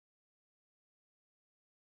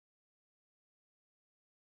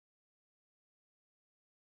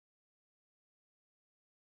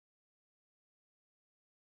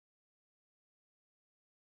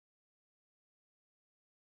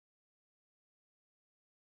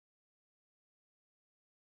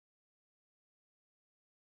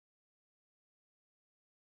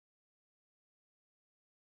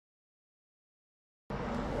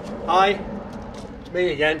Hi, it's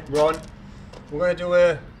me again, Ron. We're going to do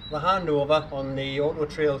the handover on the Auto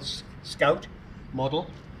Trail Scout model.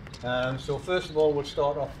 So first of all, we'll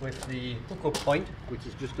start off with the hookup point, which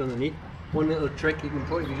is just underneath. One little trick you can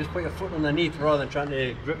put, if you just put your foot underneath rather than trying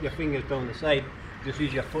to grip your fingers down the side, just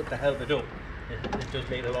use your foot to help it up. It does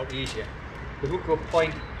make it a lot easier. The hookup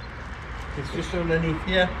point is just underneath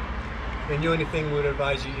here, and the only thing we'd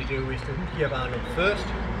advise you to do is to hook your van up first,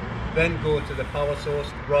 then go to the power source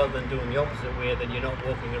rather than doing the opposite way, then you're not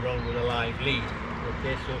walking around with a live lead.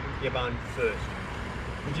 Okay, so hook your van first.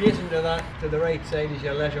 Adjacent to that, to the right side, is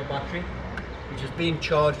your leisure battery, which is being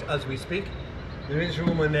charged as we speak. There is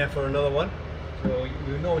room in there for another one, so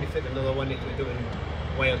you normally fit another one if you're doing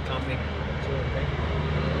wild camping sort of thing.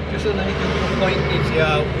 Just underneath the hookup point is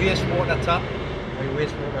your wastewater tap, or your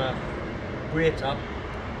wastewater grey tap.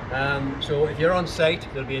 So if you're on site,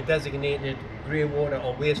 there'll be a designated grey water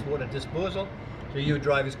or wastewater disposal, so you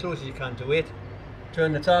drive as close as you can to it,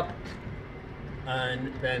 turn the tap,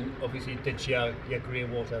 and then obviously ditch your grey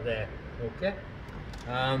water there. Okay.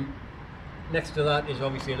 Next to that is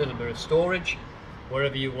obviously a little bit of storage,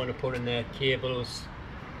 wherever you want to put in there, cables,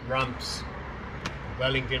 ramps,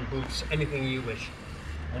 Wellington boots, anything you wish.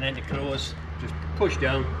 And then to close, just push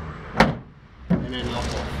down and then lock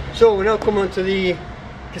off. So we now come on to the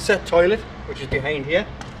cassette toilet, which is behind here.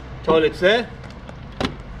 Toilet's there.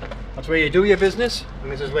 That's where you do your business,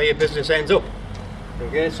 and this is where your business ends up.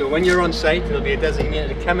 Okay, so when you're on site, there'll be a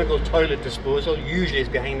designated chemical toilet disposal. Usually it's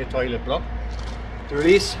behind the toilet block. To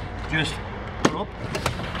release, just pull up,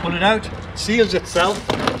 pull it out, seals itself.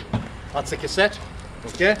 That's the cassette.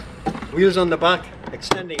 Okay, wheels on the back,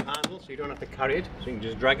 extending handle, so you don't have to carry it, so you can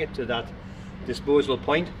just drag it to that disposal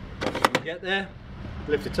point. When you get there,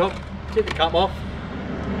 lift it up, take the cap off,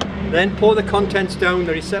 then pour the contents down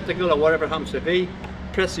the receptacle or whatever it happens to be.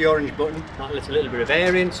 Press the orange button, that lets a little bit of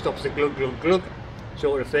air in, stops the glug glug glug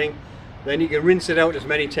sort of thing. Then you can rinse it out as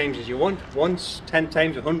many times as you want. Once, 10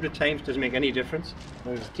 times, 100 times, doesn't make any difference.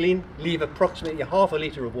 When it's clean, leave approximately half a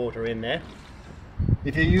litre of water in there.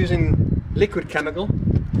 If you're using liquid chemical,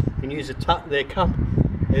 you can use the cap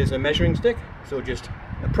as a measuring stick. So just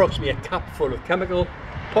approximately a cap full of chemical,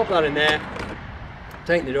 pop that in there,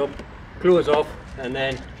 tighten it up, close off, and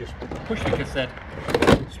then just push the cassette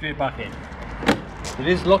straight back in. There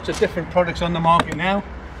is lots of different products on the market now.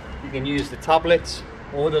 You can use the tablets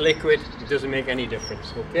or the liquid, it doesn't make any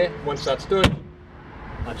difference. Okay, once that's done,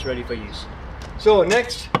 that's ready for use. So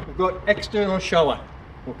next, we've got external shower.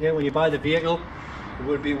 Okay, when you buy the vehicle, it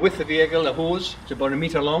will be with the vehicle a hose. It's about 1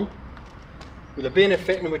 meter long, with a bayonet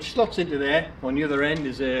fitting which slots into there. On the other end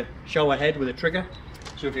is a shower head with a trigger.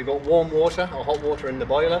 So if you've got warm water or hot water in the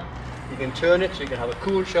boiler, you can turn it so you can have a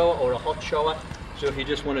cool shower or a hot shower. So if you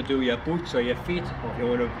just want to do your boots or your feet, or if you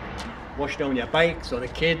want to wash down your bikes or the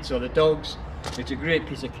kids or the dogs, it's a great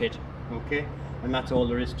piece of kit. Okay, and that's all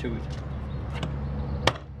there is to it.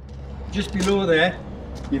 Just below there,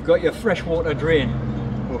 you've got your freshwater drain.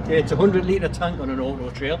 Okay, it's a 100 litre tank on an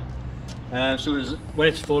Auto Trail. So when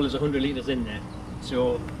it's full, there's 100 litres in there.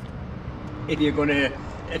 So if you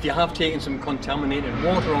have taken some contaminated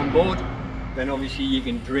water on board, then obviously you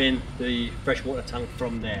can drain the freshwater tank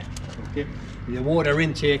from there. Okay, the water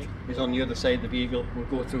intake is on the other side of the vehicle. We'll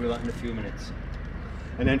go through that in a few minutes.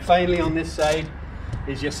 And then finally on this side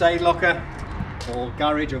is your side locker or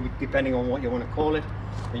garage, or depending on what you want to call it,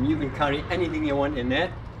 and you can carry anything you want in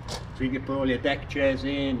there. So you can put all your deck chairs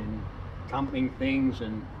in and camping things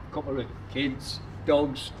and a couple of kids,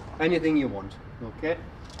 dogs, anything you want. Okay,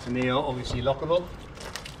 and they are obviously lockable.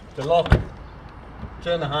 To lock,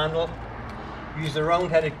 turn the handle, use the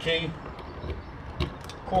round headed key,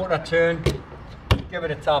 quarter turn, give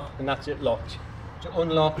it a tap, and that's it locked. To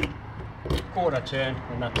unlock, quarter turn,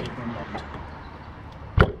 and that's it unlocked.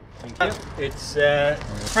 Thank you. It's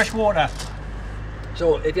fresh water.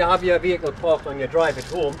 So if you have your vehicle parked on your drive at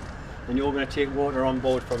home and you're going to take water on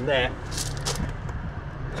board from there,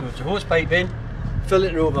 so it's a hose pipe in, fill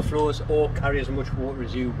it in overflows, or carry as much water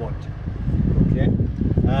as you want. Okay.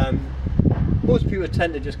 Most people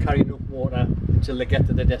tend to just carry enough water until they get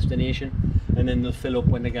to their destination, and then they'll fill up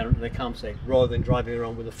when they get onto the campsite, rather than driving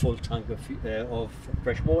around with a full tank of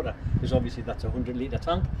fresh water, because obviously that's a 100 litre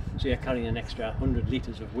tank, so you're carrying an extra 100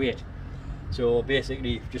 litres of weight. So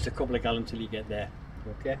basically just a couple of gallons till you get there.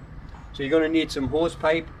 Okay, so you're going to need some hose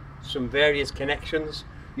pipe, some various connections,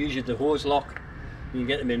 usually the hose lock. You can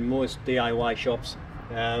get them in most DIY shops,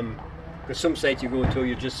 because some sites you go to,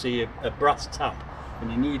 you just see a brass tap,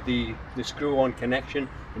 and you need the screw-on connection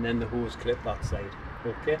and then the hose clip that side.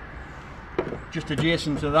 Okay, just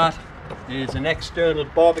adjacent to that is an external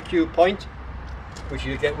barbecue point, which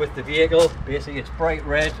you get with the vehicle. Basically it's bright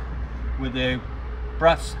red with a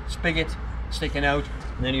brass spigot sticking out,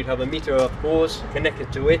 and then you'd have a meter of hose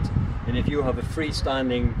connected to it, and if you have a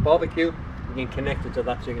freestanding barbecue, you can connect it to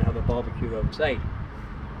that so you can have a barbecue outside,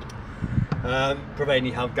 providing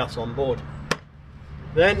you have gas on board.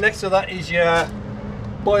 Then next to that is your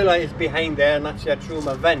boiler is behind there, and that's your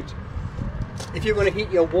trauma vent. If you're going to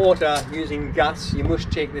heat your water using gas, you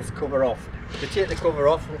must take this cover off. To take the cover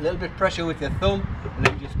off, a little bit of pressure with your thumb, and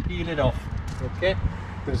then just peel it off, okay?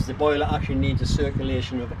 Because the boiler actually needs a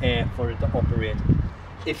circulation of air for it to operate.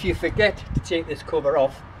 If you forget to take this cover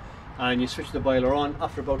off and you switch the boiler on,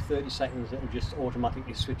 after about 30 seconds it will just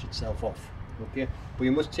automatically switch itself off, okay? But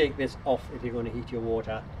you must take this off if you're going to heat your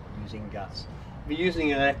water using gas. If you're using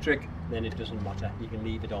electric, then it doesn't matter, you can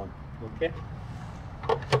leave it on, okay?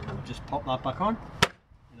 I'll just pop that back on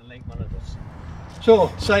and like one of those.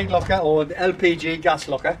 So, side locker, or the LPG gas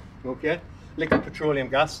locker, okay? Liquid petroleum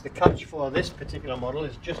gas. The catch for this particular model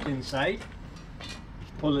is just inside.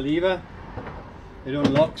 Pull the lever, it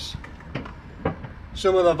unlocks.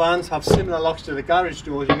 Some of the vans have similar locks to the garage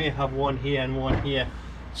doors. You may have one here and one here.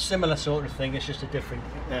 Similar sort of thing, it's just a different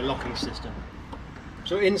locking system.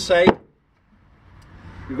 So inside,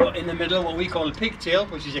 we've got in the middle what we call a pigtail,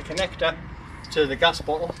 which is a connector to the gas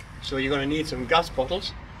bottle. So you're going to need some gas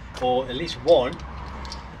bottles, or at least one.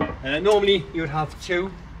 Normally you would have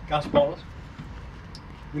 2 gas bottles.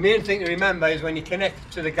 The main thing to remember is when you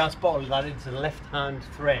connect to the gas bottle that it's a left hand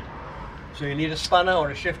thread. So you need a spanner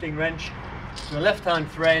or a shifting wrench. So a left hand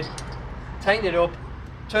thread, tighten it up,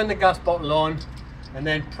 turn the gas bottle on, and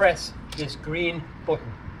then press this green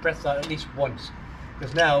button. Press that at least once,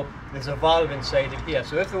 because now there's a valve inside of here.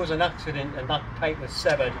 So if there was an accident and that pipe was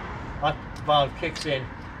severed, that valve kicks in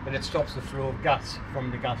and it stops the flow of gas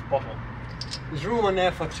from the gas bottle. There's room on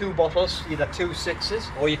there for 2 bottles, either 2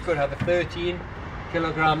 6s, or you could have a 13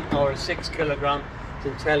 kilogram or a 6 kilogram. It's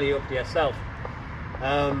entirely up to yourself.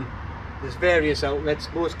 There's various outlets.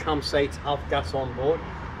 Most campsites have gas on board.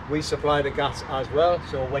 We supply the gas as well,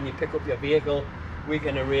 so when you pick up your vehicle, we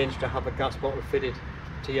can arrange to have a gas bottle fitted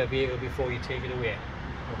to your vehicle before you take it away.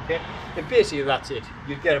 Okay, and basically that's it.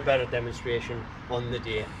 You'd get a better demonstration on the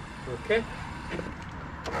day. Okay.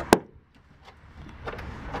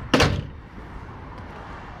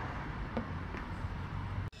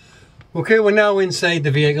 Okay, we're now inside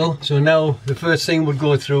the vehicle. So now the first thing we'll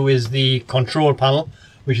go through is the control panel,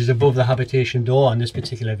 which is above the habitation door on this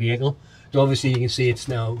particular vehicle. So obviously you can see it's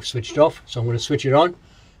now switched off. So I'm going to switch it on.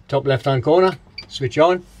 Top left hand corner, switch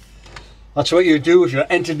on. That's what you do if you're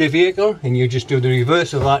entered the vehicle, and you just do the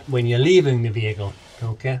reverse of that when you're leaving the vehicle.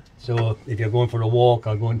 Okay, so if you're going for a walk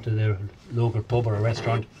or going to the local pub or a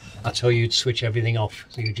restaurant, that's how you'd switch everything off.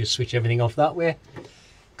 So you just switch everything off that way,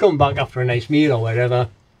 come back after a nice meal or whatever,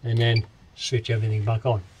 and then switch everything back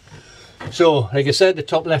on. So like I said, the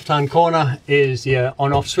top left hand corner is your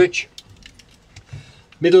on off switch.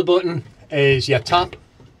 Middle button is your tap,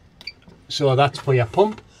 so that's for your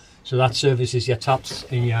pump. So that services your taps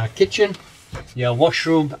in your kitchen, your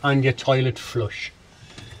washroom and your toilet flush.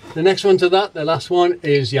 The next one to that, the last one,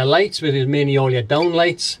 is your lights, which is mainly all your down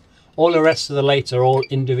lights. All the rest of the lights are all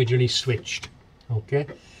individually switched. Okay.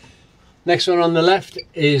 Next one on the left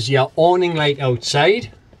is your awning light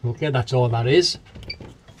outside. Okay, that's all that is.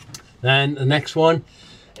 Then the next one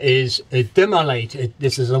is a dimmer light.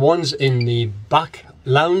 This is the ones in the back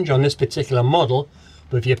lounge on this particular model.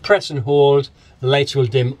 But if you press and hold, the lights will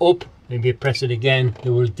dim up. If you press it again, it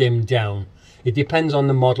will dim down. It depends on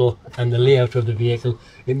the model and the layout of the vehicle.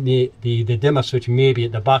 It may, the dimmer switch may be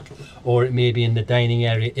at the back, or it may be in the dining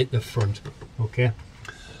area at the front. Okay.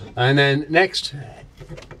 And then next,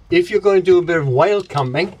 if you're going to do a bit of wild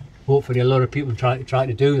camping, hopefully a lot of people try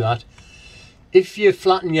to do that. If you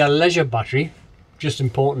flatten your leisure battery, just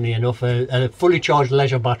importantly enough, a fully charged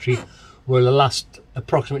leisure battery will last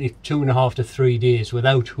approximately 2.5 to 3 days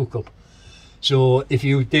without hookup. So if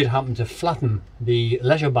you did happen to flatten the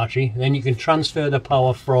leisure battery, then you can transfer the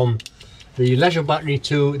power from the leisure battery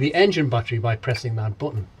to the engine battery by pressing that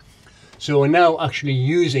button. So we're now actually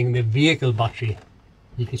using the vehicle battery.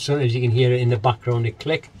 You can, sometimes you can hear it in the background, it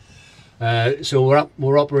click. So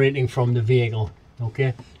we're operating from the vehicle.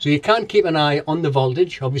 Okay, so you can keep an eye on the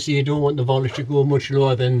voltage. Obviously you don't want the voltage to go much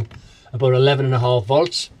lower than about 11.5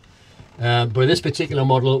 volts. But this particular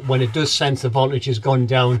model, when it does sense the voltage has gone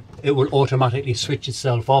down, it will automatically switch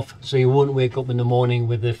itself off, so you won't wake up in the morning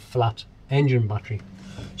with a flat engine battery.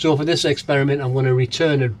 So for this experiment, I'm going to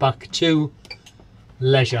return it back to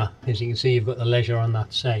leisure. As you can see, you've got the leisure on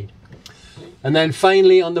that side. And then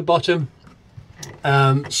finally on the bottom,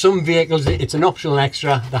 some vehicles, it's an optional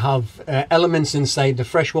extra. They have elements inside the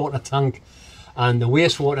freshwater tank and the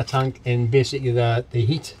wastewater tank, and basically they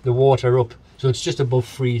heat the water up so it's just above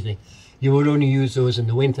freezing. You would only use those in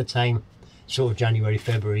the winter time, sort of January,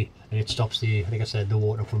 February, and it stops the, like I said, the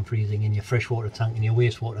water from freezing in your freshwater tank and your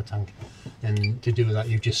wastewater tank. And to do that,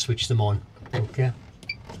 you just switch them on. Okay,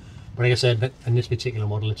 but like I said, in this particular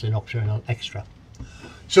model, it's an optional extra.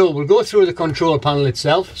 So we'll go through the control panel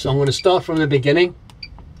itself. So I'm going to start from the beginning.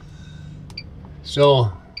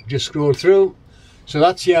 So just scroll through. So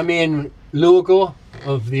that's your main logo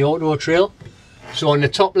of the Auto Trail. So on the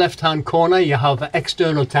top left hand corner you have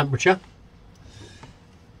external temperature.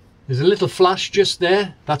 There's a little flash just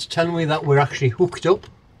there, that's telling me that we're actually hooked up.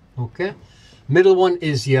 Okay, middle one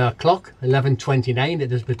is your clock, 11:29 at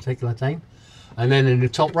this particular time, and then in the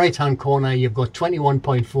top right hand corner you've got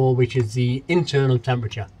 21.4, which is the internal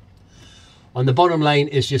temperature. On the bottom line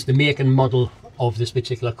is just the make and model of this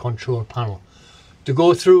particular control panel. To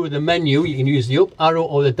go through the menu, you can use the up arrow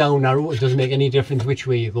or the down arrow. It doesn't make any difference which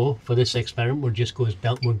way you go. For this experiment,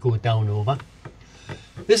 we'll go down over.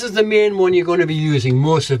 This is the main one you're going to be using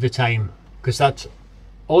most of the time, because that's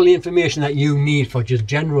all the information that you need for just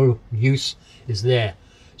general use is there.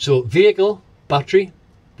 So vehicle, battery,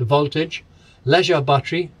 the voltage, leisure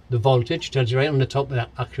battery, the voltage, tells you right on the top of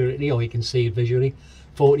that accurately, or you can see it visually,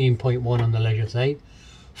 14.1 on the leisure side.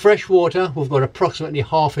 Fresh water, we've got approximately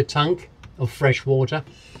half a tank of fresh water.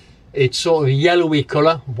 It's sort of a yellowy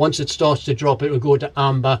colour. Once it starts to drop, it will go to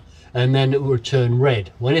amber, and then it will turn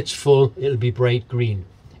red. When it's full, it'll be bright green.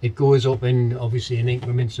 It goes up in obviously in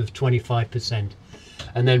increments of 25%.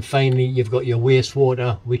 And then finally you've got your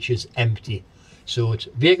wastewater, which is empty. So it's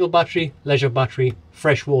vehicle battery, leisure battery,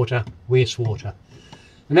 fresh water, wastewater.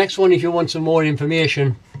 The next one, if you want some more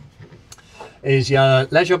information, is your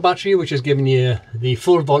leisure battery, which is giving you the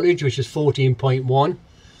full voltage, which is 14.1.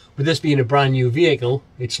 With this being a brand new vehicle,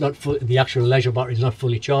 it's not full, the actual leisure battery is not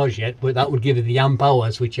fully charged yet, but that would give you the amp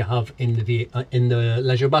hours which you have in the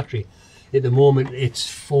leisure battery. At the moment it's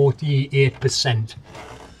 48%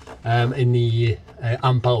 in the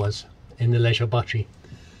amp hours in the leisure battery.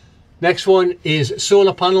 Next one is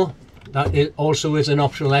solar panel. That also is an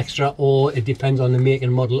optional extra, or it depends on the make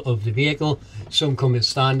and model of the vehicle. Some come as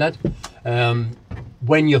standard.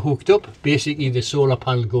 When you're hooked up, basically the solar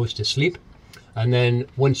panel goes to sleep. And then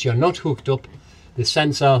once you're not hooked up, the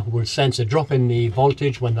sensor will sense a drop in the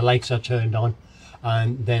voltage when the lights are turned on,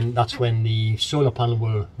 and then that's when the solar panel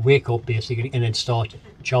will wake up basically and then start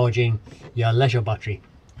charging your leisure battery.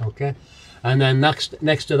 Okay, and then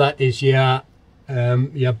next to that is your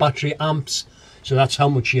battery amps. So that's how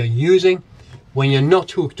much you're using. When you're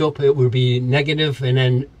not hooked up, it will be negative, and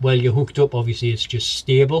then while you're hooked up, obviously it's just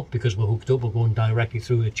stable because we're hooked up, we're going directly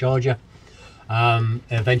through the charger.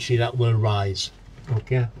 Eventually that will rise.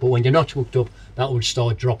 Okay, but when you're not hooked up, that will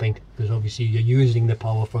start dropping because obviously you're using the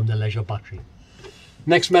power from the leisure battery.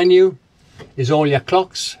 Next menu is all your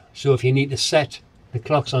clocks. So if you need to set the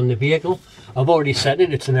clocks on the vehicle, I've already set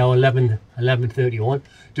it. It's now 11:31.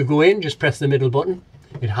 To go in, just press the middle button.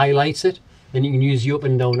 It highlights it. Then you can use the up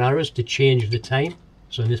and down arrows to change the time.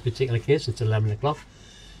 So in this particular case, it's 11 o'clock.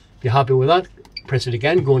 If you're happy with that, press it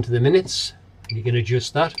again, go into the minutes. You can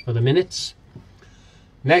adjust that for the minutes.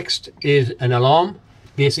 Next is an alarm.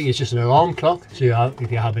 Basically it's just an alarm clock. So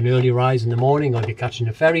if you have an early rise in the morning, or if you're catching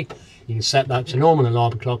a ferry, you can set that to normal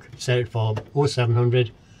alarm clock, set it for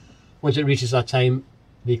 0700. Once it reaches that time,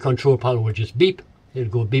 the control panel will just beep.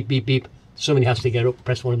 It'll go beep, beep, beep. Somebody has to get up,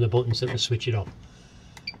 press one of the buttons to switch it off.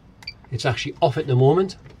 It's actually off at the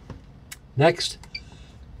moment. Next,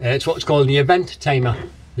 it's what's called the event timer.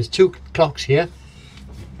 There's two clocks here.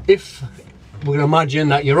 If we can imagine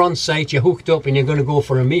that you're on site, you're hooked up and you're going to go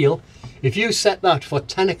for a meal, if you set that for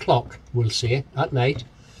 10 o'clock, we'll say, at night,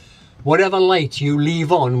 whatever light you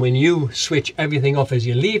leave on when you switch everything off as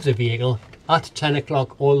you leave the vehicle, at 10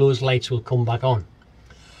 o'clock all those lights will come back on.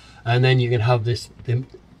 And then you can have them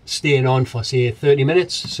staying on for say 30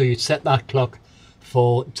 minutes. So you'd set that clock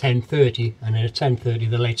for 10:30, and then at 10:30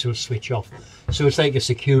 the lights will switch off. So it's like a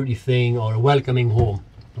security thing or a welcoming home.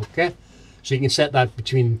 Okay, so you can set that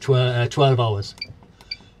between 12 hours.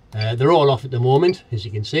 They're all off at the moment, as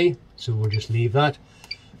you can see, so we'll just leave that.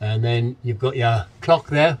 And then you've got your clock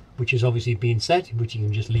there, which is obviously being set, which you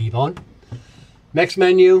can just leave on. Next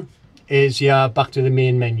menu is your back to the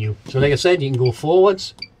main menu. So like I said, you can go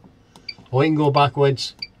forwards or you can go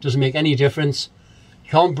backwards. Doesn't make any difference.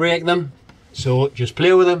 You can't break them, so just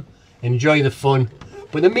play with them, enjoy the fun.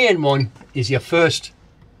 But the main one is your first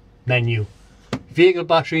menu: vehicle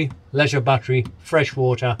battery, leisure battery, fresh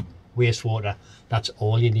water, wastewater. That's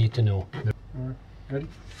all you need to know. Alright, ready?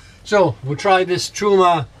 So we'll try this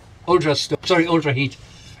Truma Ultra Heat,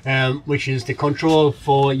 which is the control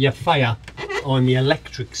for your fire. on the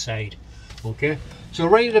electric side. Okay, so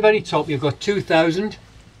right at the very top you've got 2000,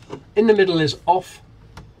 in the middle is off,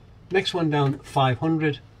 next one down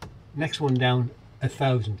 500, next one down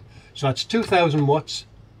 1000. So that's 2000 watts,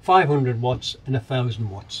 500 watts and 1000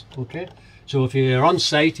 watts. Okay, so if you're on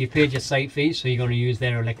site, you've paid your site fees, so you're going to use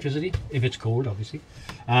their electricity if it's cold, obviously.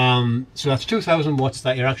 So that's 2000 watts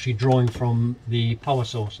that you're actually drawing from the power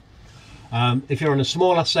source. If you're on a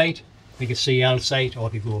smaller site, like a CL site, or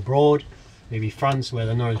if you go abroad, maybe France, where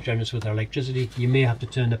they're not as generous with their electricity, you may have to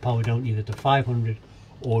turn the power down either to 500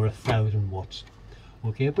 or 1000 watts.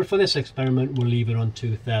 Okay, but for this experiment we'll leave it on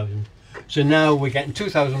 2000. So now we're getting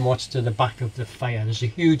 2000 watts to the back of the fire. There's a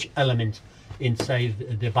huge element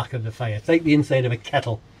inside the back of the fire. It's like the inside of a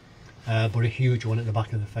kettle, but a huge one at the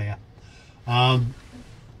back of the fire.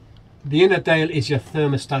 The inner dial is your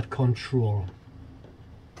thermostat control.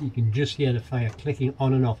 You can just hear the fire clicking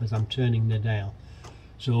on and off as I'm turning the dial.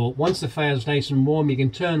 So once the fire is nice and warm, you can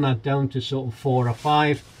turn that down to sort of 4 or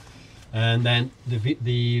 5, and then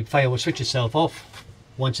the fire will switch itself off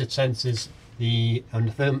once it senses on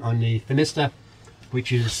the thermistor,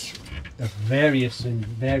 which is various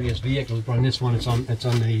vehicles, but on this one it's on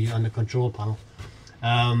the control panel.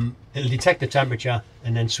 It'll detect the temperature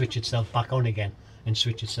and then switch itself back on again and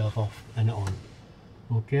switch itself off and on.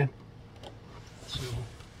 Okay, so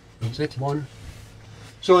that's it. One.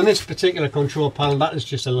 So in this particular control panel, that is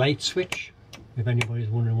just a light switch. If anybody's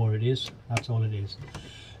wondering what it is, that's all it is.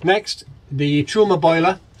 Next, the Truma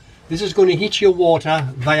boiler. This is going to heat your water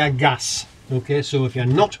via gas. Okay, so if you're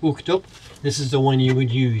not hooked up, this is the one you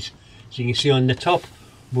would use. So you can see on the top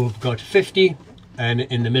we've got 50, and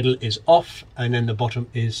in the middle is off, and then the bottom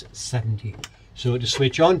is 70. So to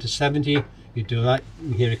switch on to 70, you do that,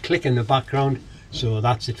 you hear a click in the background, so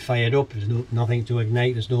that's it fired up. There's nothing to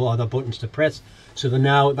ignite, there's no other buttons to press. So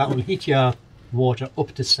now that will heat your water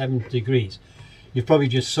up to 70 degrees. You've probably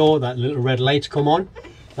just saw that little red light come on.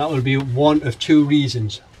 That will be one of two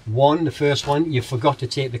reasons. One, the first one, you forgot to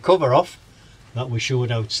take the cover off that was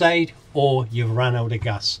showed outside, or you've ran out of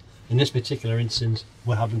gas. In this particular instance,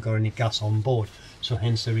 we haven't got any gas on board, so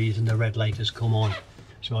hence the reason the red light has come on.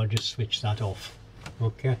 So I'll just switch that off.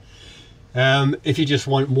 Okay. If you just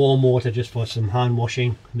want warm water just for some hand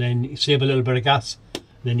washing, then you save a little bit of gas,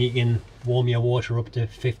 then you can warm your water up to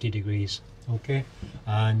 50 degrees. Okay,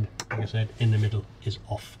 and like I said, in the middle is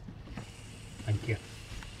off. Thank you.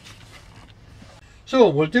 So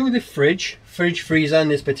we'll do the fridge freezer in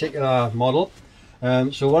this particular model.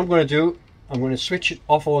 So what I'm going to do, I'm going to switch it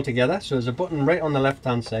off altogether. So there's a button right on the left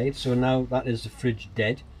hand side, so now that is the fridge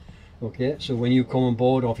dead. Okay, so when you come on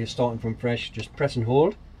board, or if you're starting from fresh, just press and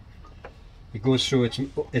hold. It goes through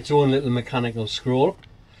its own little mechanical scroll.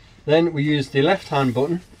 Then we use the left hand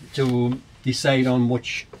button to decide on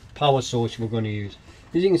which power source we're going to use.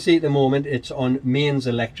 As you can see at the moment, it's on mains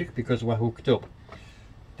electric because we're hooked up.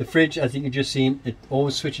 The fridge, as you can just seen, it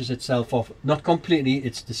always switches itself off. Not completely,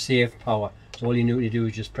 it's to save power. So all you need to do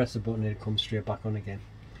is just press the button and it comes straight back on again.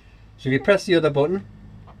 So if you press the other button,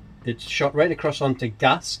 it's shot right across onto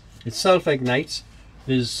gas. It self-ignites.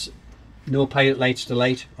 There's no pilot lights to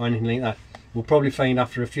light or anything like that. We'll probably find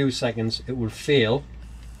after a few seconds it will fail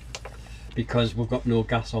because we've got no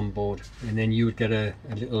gas on board, and then you would get a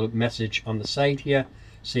little message on the side here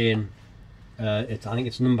saying I think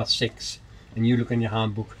it's number 6, and you look in your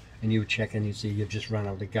handbook and you check and you see you've just run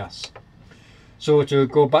out of gas. So to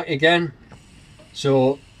go back again,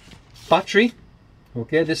 so battery,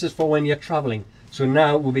 okay, this is for when you're traveling. So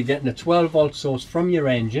now we'll be getting a 12 volt source from your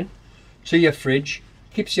engine to your fridge,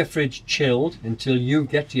 keeps your fridge chilled until you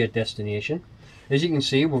get to your destination. As you can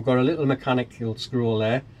see, we've got a little mechanical scroll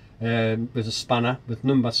there with a spanner with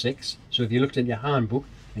number 6. So if you looked at your handbook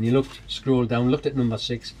and you scrolled down, looked at number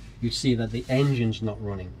 6, you'd see that the engine's not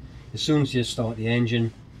running. As soon as you start the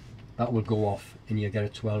engine, that will go off and you get a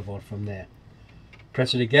 12 volt from there.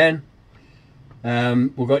 Press it again.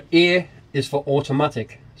 We've got A is for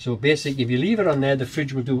automatic. So basically, if you leave it on there, the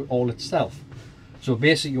fridge will do it all itself. So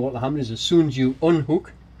basically what will happen is as soon as you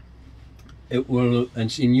unhook, it will,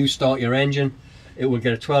 and you start your engine, it will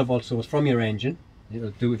get a 12 volt source from your engine. It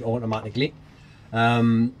will do it automatically.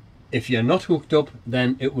 If you're not hooked up,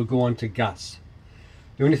 then it will go on to gas.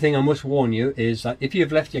 The only thing I must warn you is that if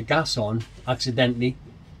you've left your gas on accidentally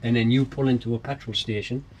and then you pull into a petrol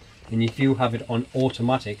station, and if you have it on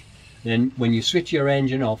automatic, then when you switch your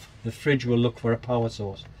engine off, the fridge will look for a power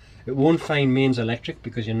source. It won't find mains electric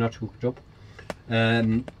because you're not hooked up,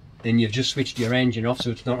 and you've just switched your engine off,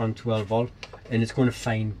 so it's not on 12 volt, and it's going to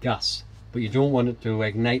find gas. But you don't want it to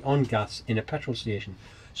ignite on gas in a petrol station.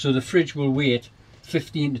 So the fridge will wait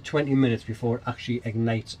 15 to 20 minutes before it actually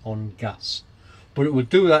ignites on gas. but it will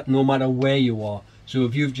do that no matter where you are. So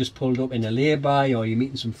if you've just pulled up in a lay-by, or you're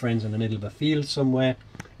meeting some friends in the middle of a field somewhere,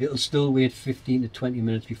 it'll still wait 15 to 20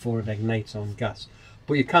 minutes before it ignites on gas.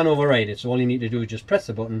 But you can override it, so all you need to do is just press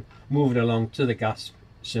the button, move it along to the gas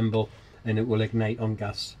symbol, and it will ignite on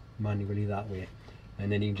gas manually that way.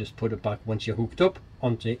 And then you can just put it back once you're hooked up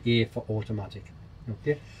onto A for automatic.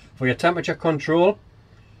 Okay. For your temperature control,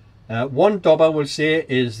 one dobber will say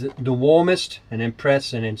is the warmest, and then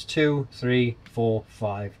press, and then it's 2, 3, 4,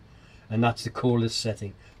 5, and that's the coldest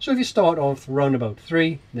setting. So if you start off around about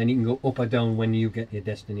 3, then you can go up or down when you get your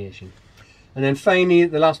destination. And then finally,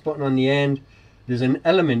 the last button on the end, there's an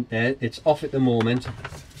element there. It's off at the moment,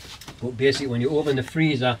 but basically when you open the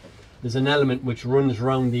freezer, there's an element which runs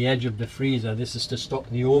around the edge of the freezer. This is to stop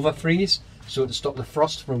the overfreeze, so to stop the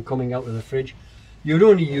frost from coming out of the fridge. You'd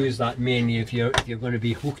only use that mainly if you're going to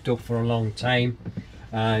be hooked up for a long time,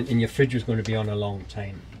 and your fridge is going to be on a long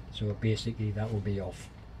time. So basically that will be off.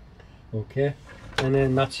 Okay, and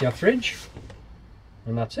then that's your fridge,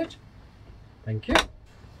 and that's it. Thank you.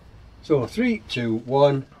 So 3, 2,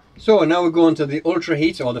 1. So now we're going to the ultra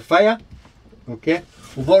heat or the fire. Okay,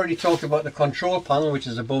 we've already talked about the control panel, which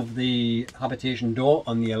is above the habitation door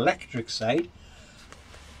on the electric side.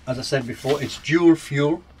 As I said before, it's dual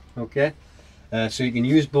fuel. Okay, so you can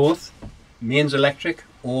use both mains electric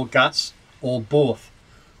or gas, or both.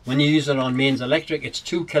 When you use it on mains electric, it's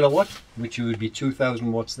 2 kilowatt, which would be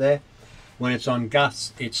 2000 watts there. When it's on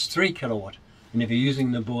gas, it's 3 kilowatt, and if you're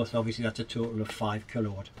using them both, obviously that's a total of 5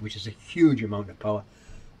 kilowatt, which is a huge amount of power.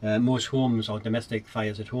 Most homes or domestic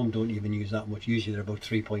fires at home don't even use that much. Usually they're about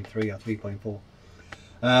 3.3 or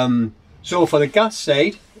 3.4. So for the gas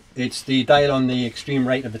side, it's the dial on the extreme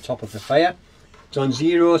right at the top of the fire. It's on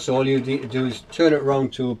 0, so all you need to do is turn it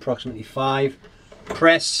around to approximately 5,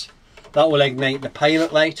 press, that will ignite the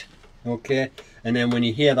pilot light. Okay, and then when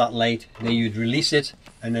you hear that light, then you'd release it,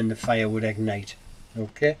 and then the fire would ignite.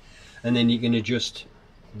 Okay, and then you can adjust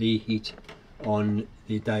the heat on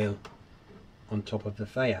the dial on top of the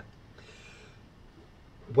fire.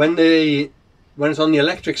 When it's on the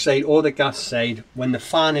electric side or the gas side, when the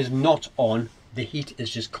fan is not on, the heat is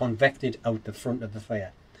just convected out the front of the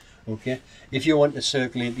fire. Okay, if you want to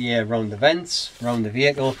circulate the air around the vents, around the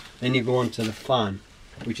vehicle, then you go onto the fan,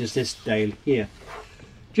 which is this dial here.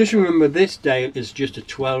 Just remember, this dial is just a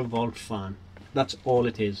 12-volt fan. That's all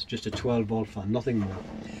it is, just a 12-volt fan, nothing more.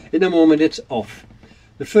 In the moment it's off.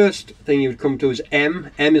 The first thing you would come to is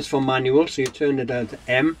M. M is for manual, so you turn the dial to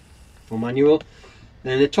M for manual.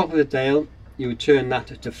 Then at the top of the dial, you would turn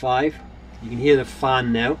that to 5. You can hear the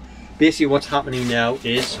fan now. Basically what's happening now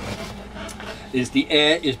is the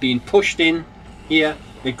air is being pushed in here.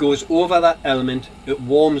 It goes over that element, it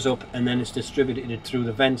warms up, and then it's distributed through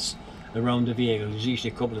the vents around the vehicle. There's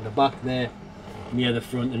usually a couple at the back there, near the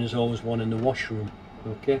front, and there's always one in the washroom.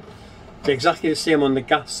 Okay, it's exactly the same on the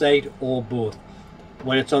gas side or both.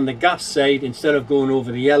 When it's on the gas side, instead of going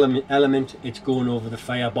over the element, it's going over the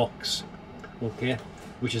firebox. Okay,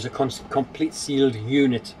 which is a complete sealed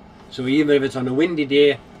unit. So even if it's on a windy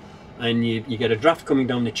day and you get a draft coming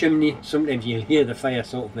down the chimney, sometimes you'll hear the fire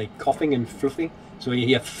sort of like coughing and fluffing. So you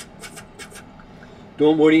hear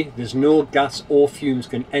don't worry, there's no gas or fumes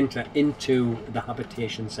can enter into the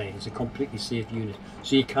habitation side. It's a completely safe unit.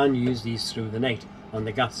 So you can use these through the night on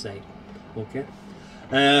the gas side. Okay.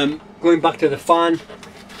 Going back to the fan,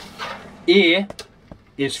 A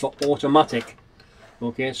is for automatic.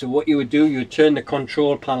 Okay, so what you would do, you would turn the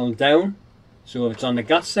control panel down. So if it's on the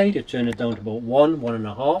gas side, you turn it down to about 1,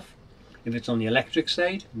 1.5. If it's on the electric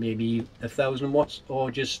side, maybe 1000 watts or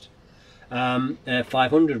just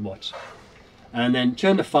 500 watts. And then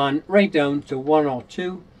turn the fan right down to 1 or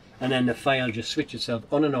 2, and then the fire will just switch itself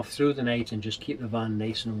on and off through the night and just keep the van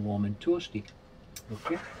nice and warm and toasty.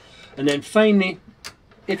 Okay, and then finally,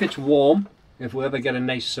 if it's warm, if we ever get a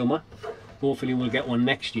nice summer, hopefully we'll get one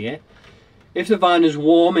next year. If the van is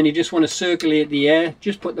warm and you just want to circulate the air,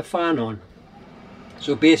 just put the fan on.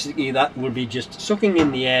 So basically that will be just sucking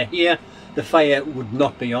in the air here. The fire would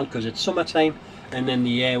not be on because it's summertime, and then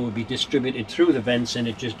the air will be distributed through the vents, and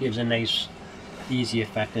it just gives a nice easy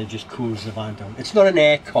effect, and it just cools the van down. It's not an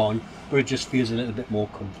air con, but it just feels a little bit more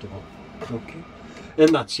comfortable. Okay, and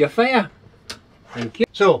that's your fire. Thank you.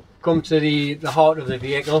 So come to the heart of the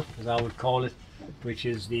vehicle, as I would call it, which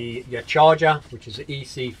is your charger, which is the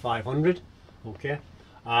EC500. Okay,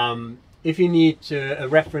 if you need a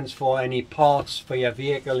reference for any parts for your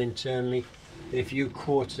vehicle internally, if you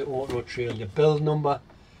quote the Auto Trail your build number,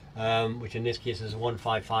 which in this case is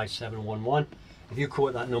 1555711, if you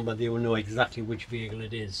quote that number, they will know exactly which vehicle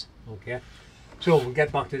it is. Okay, so we'll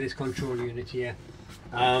get back to this control unit here.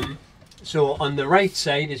 So on the right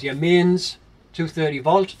side is your mains, 230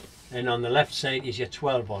 volt, and on the left side is your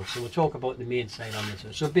 12 volt. So we'll talk about the main side on this.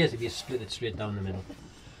 So basically you split it straight down the middle.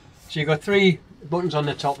 So you've got 3 buttons on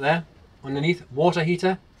the top there, underneath: water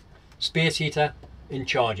heater, space heater and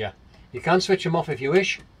charger. You can switch them off if you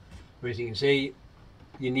wish, but as you can see,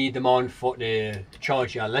 you need them on for to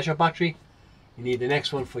charge your leisure battery. You need the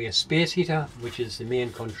next one for your space heater, which is the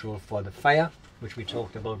main control for the fire, which we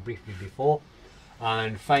talked about briefly before.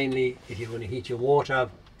 And finally, if you're going to heat your water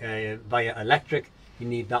via electric, you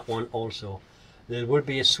need that one also. There will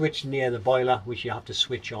be a switch near the boiler which you have to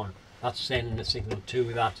switch on. That's sending the signal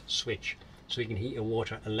to that switch, so you can heat your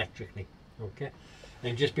water electrically. Okay,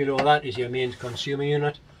 and just below that is your main consumer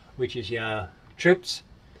unit, which is your trips.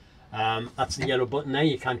 That's the yellow button there.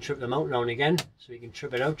 You can trip them out now and again, so you can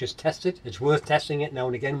trip it out, just test it. It's worth testing it now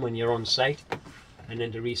and again when you're on site, and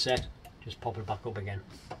then to reset, just pop it back up again.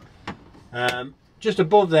 Just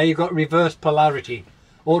above there you've got reverse polarity.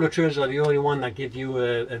 Auto Trailers are the only one that give you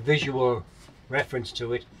a visual reference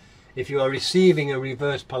to it. If you are receiving a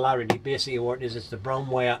reverse polarity, basically what it is, it's the brown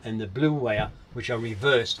wire and the blue wire which are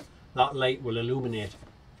reversed. That light will illuminate.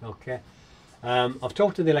 Okay. I've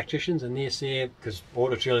talked to the electricians and they say, because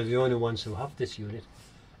Auto Trailers are the only ones who have this unit,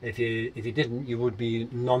 if you didn't, you would be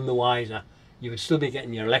none the wiser. You would still be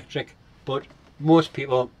getting your electric, but most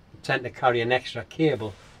people tend to carry an extra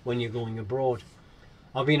cable when you're going abroad.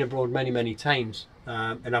 I've been abroad many times,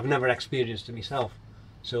 and I've never experienced it myself,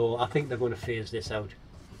 so I think they're going to phase this out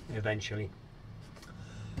eventually.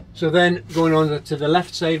 So then going on to the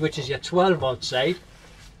left side, which is your 12 volt side,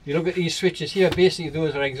 you look at these switches here. Basically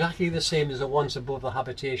those are exactly the same as the ones above the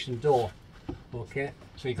habitation door. Okay,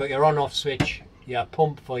 so you've got your on off switch, your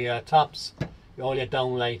pump for your taps, all your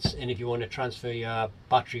down lights, and if you want to transfer your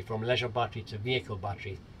battery from leisure battery to vehicle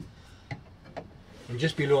battery. And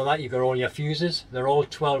just below that you've got all your fuses. They're all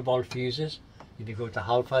 12 volt fuses. If you go to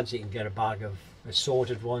Halfords you can get a bag of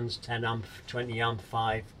assorted ones, 10 amp, 20 amp,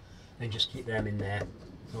 5, and just keep them in there.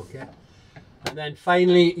 Okay, and then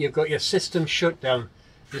finally you've got your system shutdown.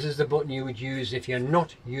 This is the button you would use if you're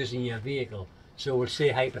not using your vehicle. So we'll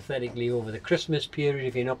say hypothetically over the Christmas period,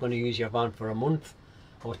 if you're not going to use your van for a month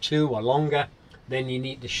or 2 or longer, then you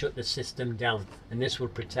need to shut the system down, and this will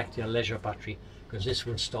protect your leisure battery, because this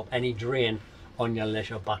will stop any drain on your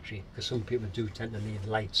leisure battery, because some people do tend to leave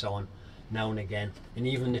lights on now and again, and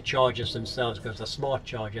even the chargers themselves, because they're smart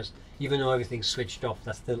chargers, even though everything's switched off,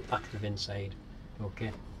 they're still active inside.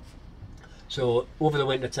 Okay, so over the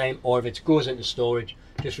winter time, or if it goes into storage,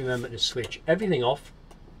 just remember to switch everything off,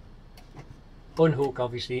 unhook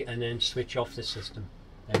obviously, and then switch off the system,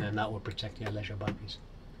 and then that will protect your leisure batteries.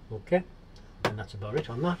 Okay, and that's about it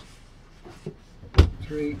on that.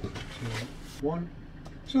 3, 2, 1.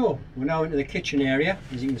 So we're now into the kitchen area.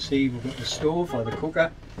 As you can see, we've got the stove or the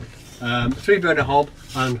cooker, 3-burner hob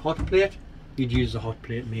and hot plate. You'd use the hot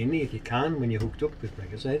plate mainly if you can when you're hooked up, because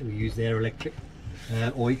like I said, we use their electric,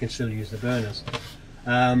 or you can still use the burners.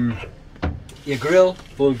 Your grill,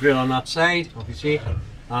 full grill on that side obviously,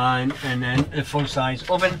 and then a full-size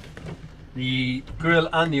oven. The grill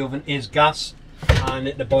and the oven is gas, and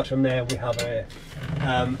at the bottom there we have a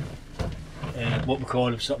what we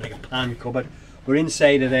call something like a pan cupboard. We're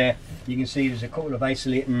inside of there. You can see there's a couple of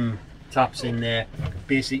isolating taps in there.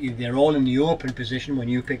 Basically they're all in the open position when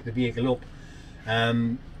you pick the vehicle up.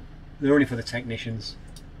 They're only for the technicians.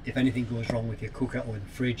 If anything goes wrong with your cooker or the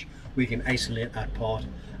fridge, we can isolate that part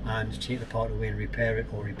and take the part away and repair it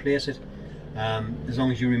or replace it, as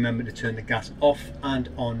long as you remember to turn the gas off and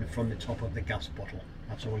on from the top of the gas bottle.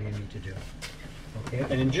 That's all you need to do. Okay,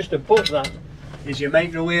 and then just above that is your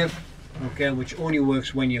microwave, okay, which only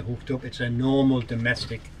works when you're hooked up. It's a normal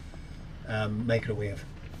domestic microwave,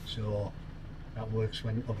 so that works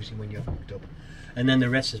when obviously when you're hooked up, and then the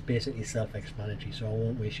rest is basically self-explanatory, so I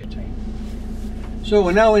won't waste your time. So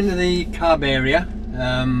we're now into the cab area.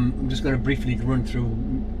 I'm just going to briefly run through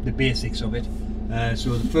the basics of it.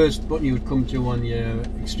 So the first button you would come to on your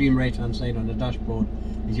extreme right hand side on the dashboard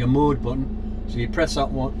is your mode button. So you press that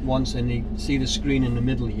once and you see the screen in the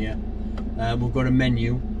middle here. We've got a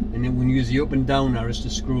menu, and then we'll use the up and down arrows to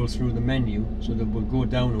scroll through the menu, so that we'll go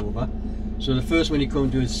down over. So the first one you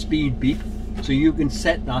come to is speed beep. So you can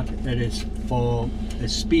set that is for a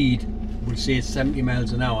speed, we'll say 70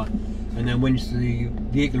 miles an hour, and then when the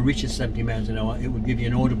vehicle reaches 70 miles an hour, it will give you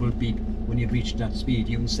an audible beep when you've reached that speed.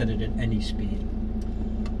 You can set it at any speed.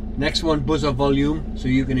 Next one, buzzer volume, so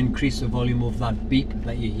you can increase the volume of that beep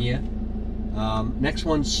that you hear. Next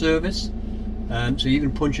one, service, so you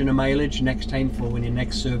can punch in a mileage next time for when your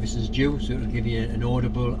next service is due, so it'll give you an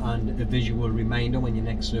audible and a visual reminder when your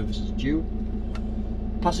next service is due.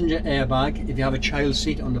 Passenger airbag, if you have a child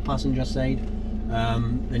seat on the passenger side,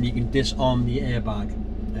 then you can disarm the airbag.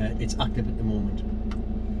 It's active at the moment.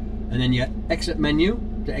 And then your exit menu.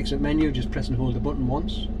 To exit menu, just press and hold the button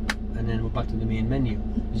once, and then we're back to the main menu.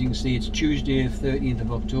 As you can see, it's Tuesday 13th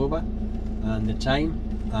of October, and the time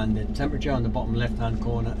and the temperature on the bottom left hand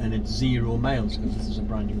corner, and it's 0 miles because this is a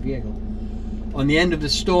brand new vehicle. On the end of the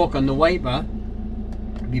stalk on the wiper,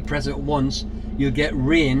 if you press it once, you'll get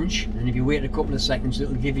range, and if you wait a couple of seconds,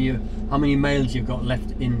 it'll give you how many miles you've got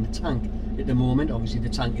left in the tank. At the moment, obviously the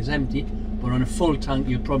tank is empty, but on a full tank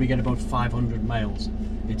you'll probably get about 500 miles.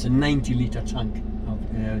 It's a 90 litre tank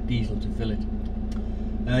of diesel to fill it.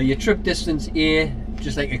 Your trip distance A,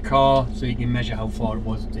 just like a car, so you can measure how far it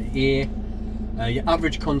was to A. Your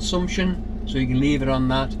average consumption, so you can leave it on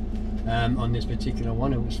that. On this particular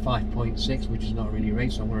one it was 5.6, which is not really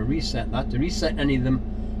right, so I'm going to reset that. To reset any of them,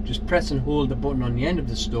 just press and hold the button on the end of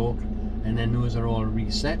the stalk, and then those are all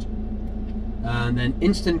reset. And then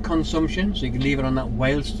instant consumption, so you can leave it on that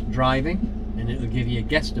whilst driving, and it will give you a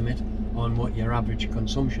guesstimate on what your average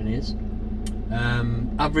consumption is.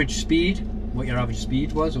 Average speed, what your average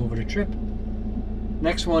speed was over a trip.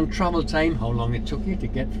 Next one, travel time, how long it took you to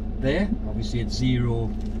get there. Obviously it's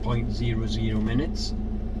 0.00 minutes.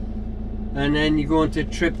 And then you go into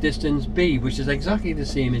trip distance B, which is exactly the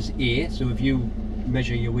same as A. So if you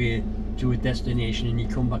measure your way to a destination and you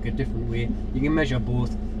come back a different way, you can measure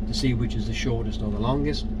both to see which is the shortest or the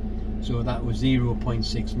longest. So that was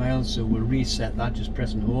 0.6 miles, so we'll reset that. Just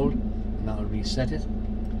press and hold, and that'll reset it.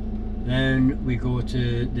 Then we go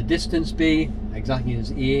to the distance B, exactly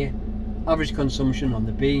as A. Average consumption on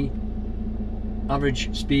the B,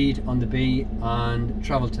 average speed on the B, and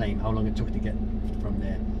travel time, how long it took to get from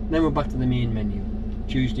there. Then we're back to the main menu.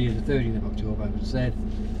 Tuesday the 13th of October, as I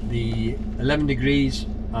said, the 11 degrees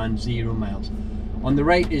and 0 miles. On the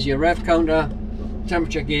right is your rev counter,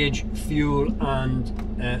 temperature gauge, fuel, and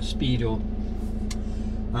speedo.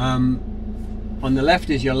 On the left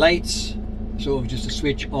is your lights, sort of just a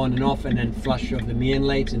switch on and off, and then flash of the main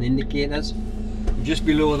lights and indicators. Just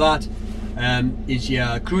below that is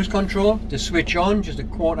your cruise control. To switch on, just a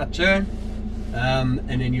quarter turn,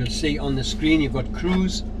 and then you'll see on the screen you've got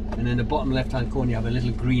cruise, and in the bottom left hand corner you have a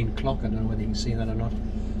little green clock. I don't know whether you can see that or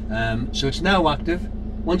not. So it's now active.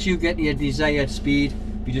 Once you get your desired speed,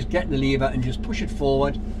 you just get the lever and just push it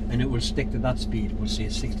forward, and it will stick to that speed. We'll say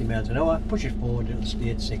 60 miles an hour, push it forward, it'll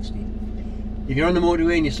stay at 60. If you're on the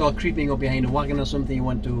motorway and you start creeping up behind a wagon or something you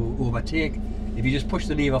want to overtake, if you just push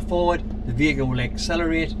the lever forward, the vehicle will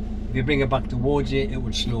accelerate. If you bring it back towards you, it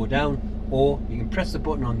will slow down. Or you can press the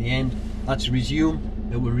button on the end, that's resume.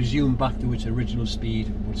 It will resume back to its original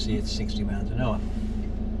speed. We'll say it's 60 miles an hour.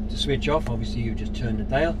 To switch off, obviously you just turn the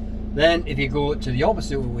dial. Then if you go to the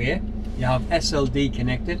opposite way, you have SLD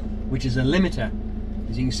connected, which is a limiter.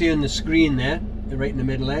 As you can see on the screen there, right in the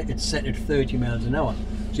middle there, it's set at 30 miles an hour.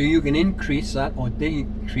 So you can increase that or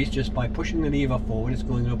decrease just by pushing the lever forward. It's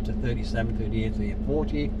going up to 37, 38, 38,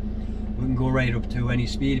 40. We can go right up to any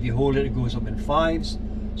speed. If you hold it, it goes up in 5s.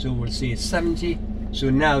 So we'll say 70. So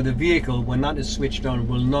now the vehicle, when that is switched on,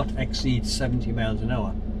 will not exceed 70 miles an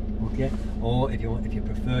hour. Okay? Or if you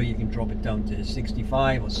prefer, you can drop it down to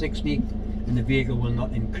 65 or 60, and the vehicle will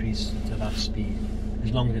not increase to that speed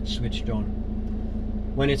as long as it's switched on.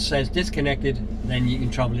 When it says disconnected, then you can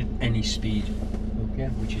travel at any speed. Okay,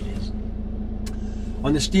 which it is.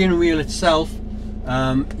 On the steering wheel itself,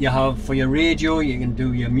 you have for your radio, you can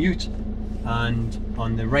do your mute, and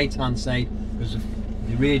on the right hand side, because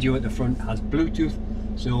the radio at the front has Bluetooth,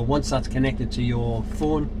 so once that's connected to your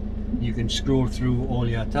phone, you can scroll through all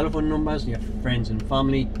your telephone numbers, your friends and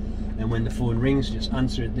family, and when the phone rings, just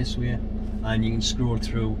answer it this way, and you can scroll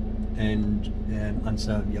through and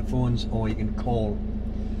answer your phones, or you can call.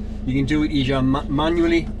 You can do it either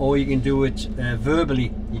manually, or you can do it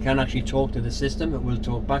verbally. You can actually talk to the system, it will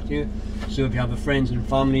talk back to you. So if you have a friends and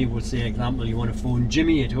family, we'll say example, you want to phone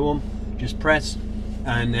Jimmy at home, just press,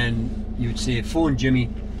 and then you would say phone Jimmy,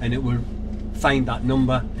 and it will find that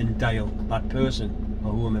number and dial that person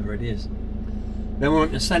or whomever it is. Then we're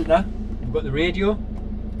on the centre, we've got the radio,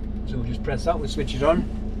 so we'll just press that, we'll switch it on.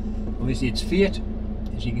 Obviously it's Fiat,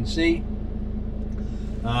 as you can see.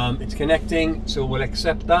 It's connecting, so we'll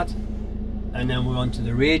accept that, and then we're on to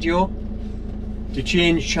the radio. To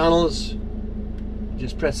change channels,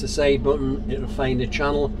 just press the side button, it'll find a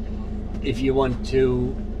channel. If you want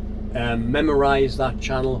to memorize that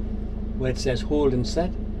channel where it says hold and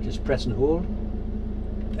set, just press and hold,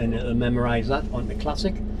 and it'll memorize that onto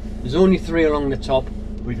classic. There's only 3 along the top,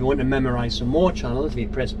 but if you want to memorize some more channels, if you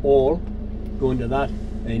press all, go into that,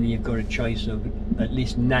 and you've got a choice of at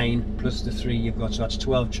least 9 plus the 3 you've got, so that's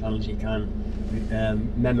 12 channels you can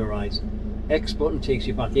memorize. X button takes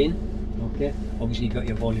you back in, Okay, obviously you've got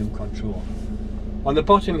your volume control. On the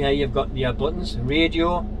bottom here you've got your buttons: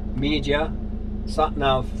 radio, media, sat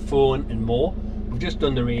nav, phone and more. We've just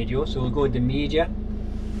done the radio, so we'll go into media.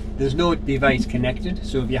 There's no device connected,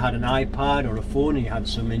 so if you had an iPad or a phone and you had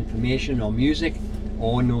some information or music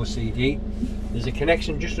or no CD, there's a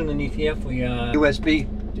connection just underneath here for your USB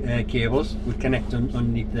cables would connect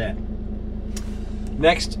underneath there.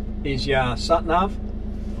 Next is your sat nav.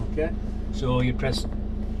 Okay, so you press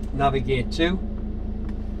navigate to.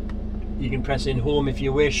 You can press in home if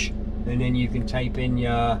you wish, and then you can type in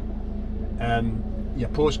your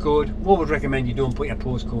postcode. What would recommend you don't put your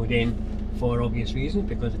postcode in for obvious reasons,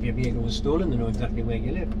 because if your vehicle was stolen they know exactly where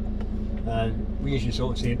you live. We usually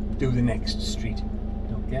sort of say do the next street.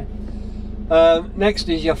 Okay. Next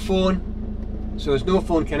is your phone. So there's no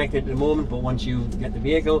phone connected at the moment, but once you get the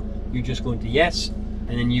vehicle you just go into yes,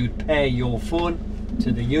 and then you'd pair your phone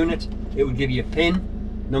to the unit. It would give you a PIN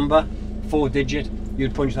number, 4-digit.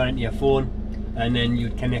 You'd punch that into your phone and then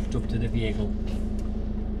you'd connect up to the vehicle.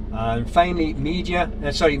 And finally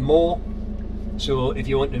more. So if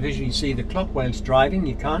you want to visually see the clock whilst driving,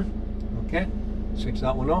 you can. Okay, switch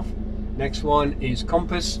that one off. Next one is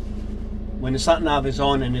compass. When the sat nav is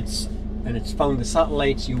on and it's found the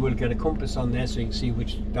satellites, you will get a compass on there so you can see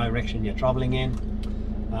which direction you're traveling in.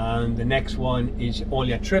 And the next one is all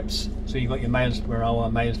your trips. So you've got your miles per hour,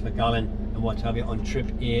 miles per gallon and what have you on trip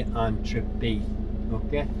A and trip B.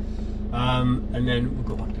 Okay, and then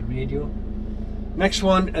we'll go back to radio. Next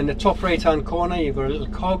one, in the top right hand corner you've got a little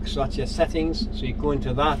cog, so that's your settings. So you go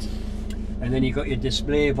into that, and then you've got your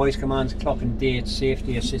display, voice commands, clock and date,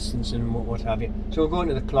 safety, assistance and what have you. So we'll go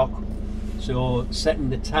into the clock. So setting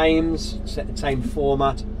the times, set the time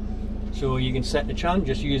format. So you can set the channel,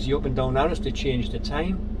 just use the up and down arrows to change the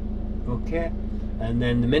time. Okay, and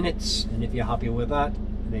then the minutes, and if you're happy with that,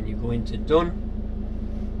 then you go into done.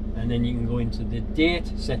 And then you can go into the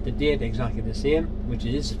date, set the date exactly the same, which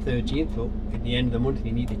is the 13th, but at the end of the month if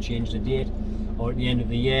you need to change the date, or at the end of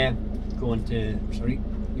the year, you'd go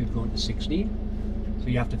into 16, so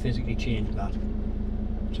you have to physically change that.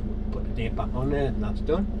 So we'll put the date back on there, and that's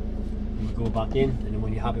done. And we'll go back in, and then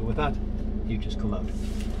when you're happy with that, you just come out.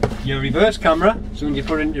 Your reverse camera, so when you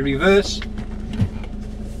put it into reverse,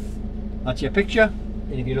 that's your picture,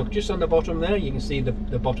 and if you look just on the bottom there, you can see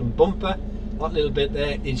the bottom bumper. That little bit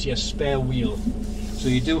there is your spare wheel, so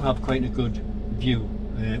you do have quite a good view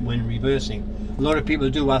when reversing. A lot of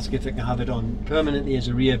people do ask if they can have it on permanently as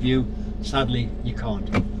a rear view. Sadly you can't.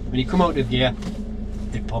 When you come out of gear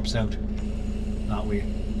it pops out that way,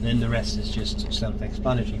 then the rest is just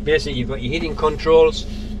self-explanatory. Basically you've got your heating controls,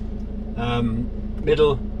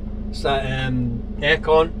 middle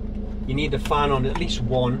aircon. You need the fan on at least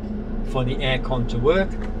one for the aircon to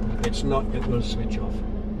work. If it's not, it will switch off.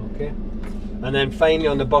 Okay. And then finally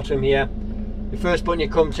on the bottom here, the first button you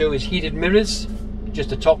come to is heated mirrors,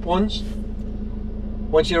 just the top ones.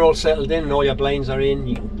 Once you're all settled in and all your blinds are in,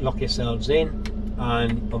 you can lock yourselves in,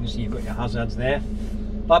 and obviously you've got your hazards there.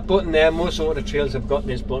 That button there, most auto trails have got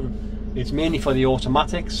this button. It's mainly for the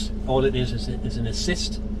automatics. All it is an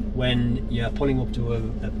assist when you're pulling up to a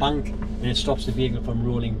bank, and it stops the vehicle from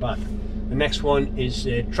rolling back. The next one is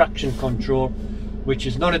traction control, which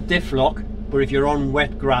is not a diff lock, but if you're on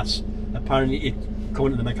wet grass, apparently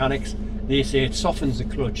according to the mechanics, they say it softens the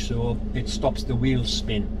clutch, so it stops the wheels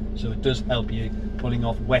spin. So it does help you pulling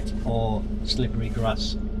off wet or slippery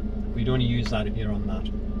grass. We'd only use that if you're on that.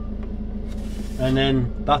 And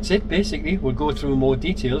then that's it basically. We'll go through more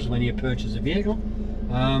details when you purchase a vehicle.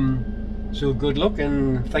 So good luck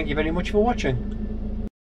and thank you very much for watching.